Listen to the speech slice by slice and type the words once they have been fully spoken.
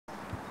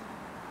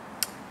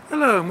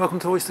Hello and welcome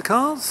to Oyster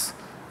Cars.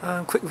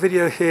 Quick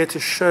video here to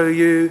show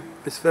you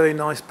this very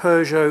nice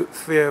Peugeot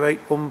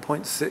 308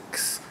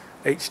 1.6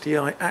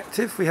 HDI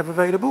Active we have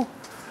available.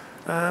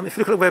 If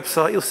you look at the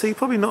website, you'll see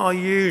probably not our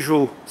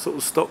usual sort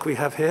of stock we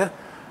have here,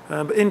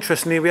 but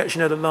interestingly we actually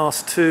know the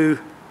last two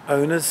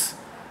owners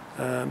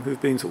who've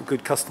been sort of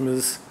good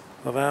customers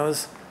of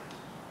ours.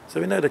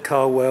 So we know the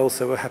car well,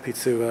 so we're happy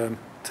to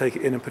take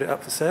it in and put it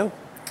up for sale.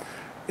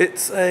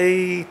 It's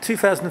a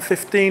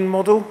 2015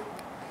 model.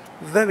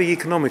 Very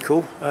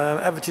economical,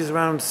 averages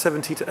around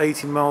 70 to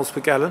 80 miles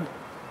per gallon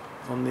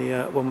on the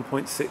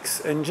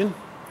 1.6 engine,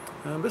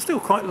 but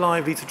still quite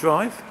lively to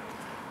drive,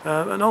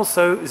 and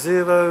also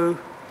 £0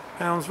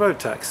 road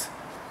tax,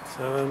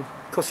 so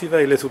costs you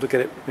very little to get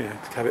it,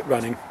 to have it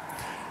running.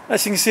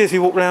 As you can see as we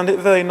walk around it,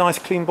 very nice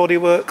clean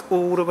bodywork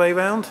all the way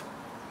around,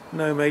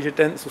 no major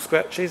dents or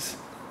scratches.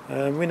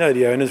 We know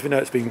the owners, we know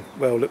it's been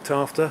well looked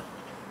after.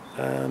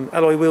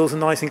 Alloy wheels are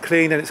nice and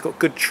clean, and it's got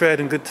good tread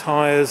and good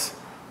tyres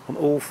on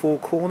all four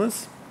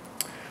corners.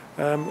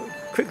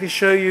 Quickly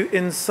show you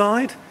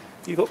inside.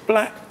 You've got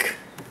black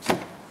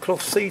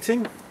cloth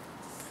seating.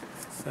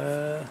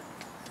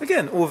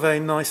 Again, all very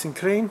nice and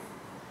clean.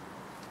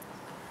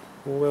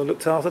 All well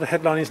looked after. The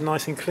headline is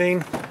nice and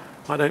clean.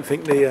 I don't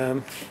think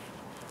the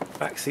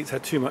back seats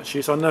had too much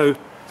use. I know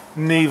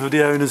neither of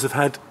the owners have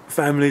had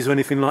families or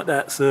anything like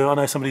that, so I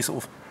know some of these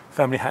sort of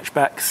family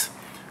hatchbacks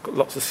got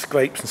lots of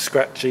scrapes and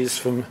scratches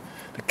from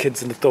the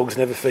kids and the dogs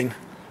and everything.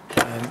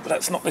 But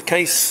that's not the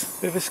case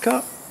with this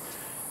car.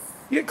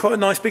 You get quite a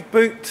nice big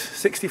boot,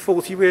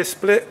 60/40 rear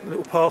split, a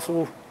little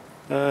parcel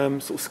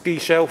sort of ski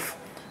shelf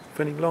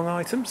for any long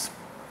items.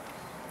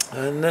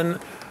 And then a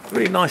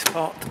really nice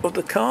part of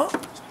the car,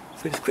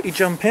 so just quickly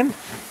jump in.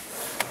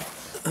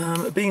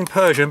 Being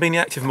Peugeot and being the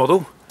active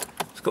model,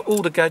 it's got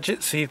all the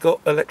gadgets, so you've got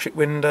electric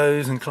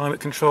windows and climate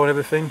control and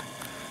everything.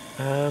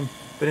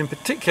 But in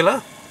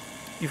particular,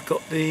 you've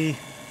got the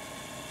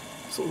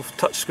sort of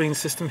touchscreen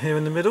system here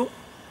in the middle,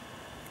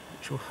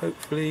 which will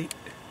hopefully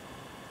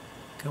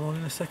go on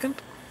in a second.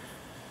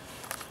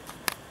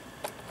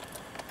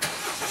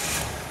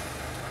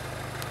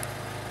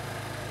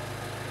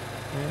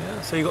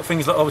 Yeah, so you've got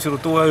things like obviously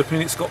the door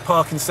opening, it's got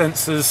parking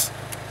sensors,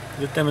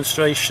 the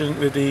demonstration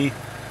with the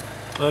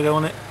logo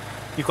on it.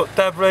 You've got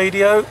DAB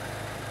radio,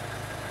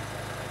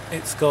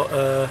 it's got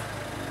a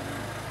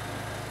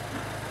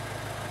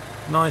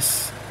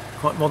nice,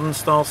 quite modern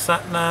style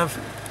sat nav,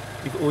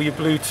 you've got all your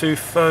Bluetooth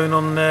phone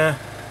on there.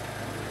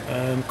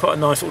 Quite a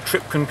nice little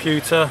trip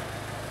computer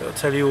that'll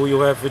tell you all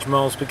your average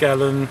miles per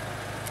gallon,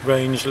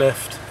 range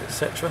left,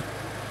 etc.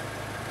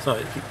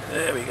 So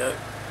there we go.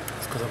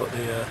 It's because I've got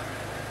the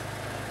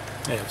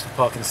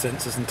parking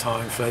sensors and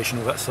tyre inflation,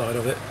 all that side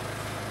of it.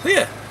 So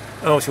yeah,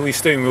 and obviously all your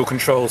steering wheel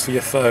controls for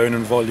your phone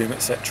and volume,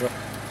 etc.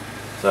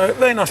 So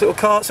very nice little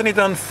car. It's only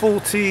done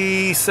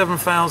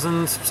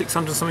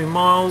 47,600 something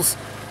miles.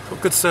 Got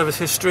good service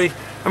history.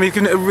 I mean, you've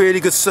given it a really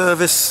good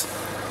service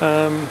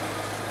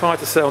prior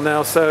to sale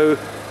now. So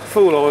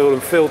full oil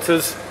and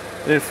filters,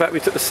 and in fact we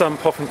took the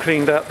sump off and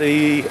cleaned out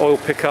the oil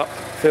pickup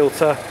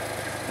filter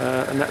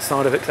and that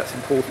side of it, because that's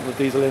important with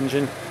the diesel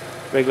engine,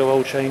 regular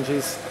oil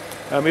changes.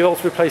 We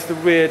also replaced the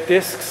rear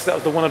discs. That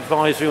was the one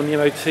advisory on the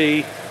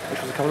MOT,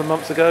 which was a couple of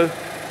months ago,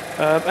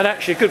 and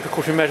actually a good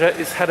precautionary measure,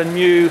 it's had a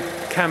new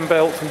cam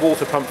belt and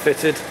water pump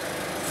fitted.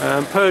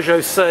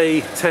 Peugeot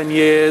say 10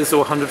 years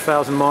or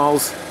 100,000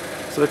 miles,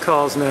 so the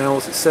car's now,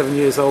 it's 7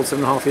 years old,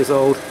 7.5 years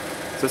old,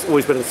 so it's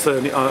always better to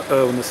certainly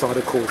err on the side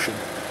of caution.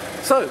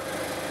 So,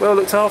 well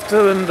looked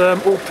after and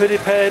all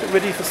prepared,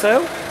 ready for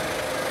sale.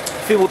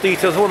 A few more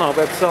details on our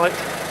website,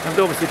 and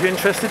obviously if you're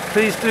interested,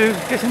 please do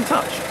get in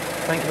touch.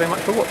 Thank you very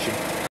much for watching.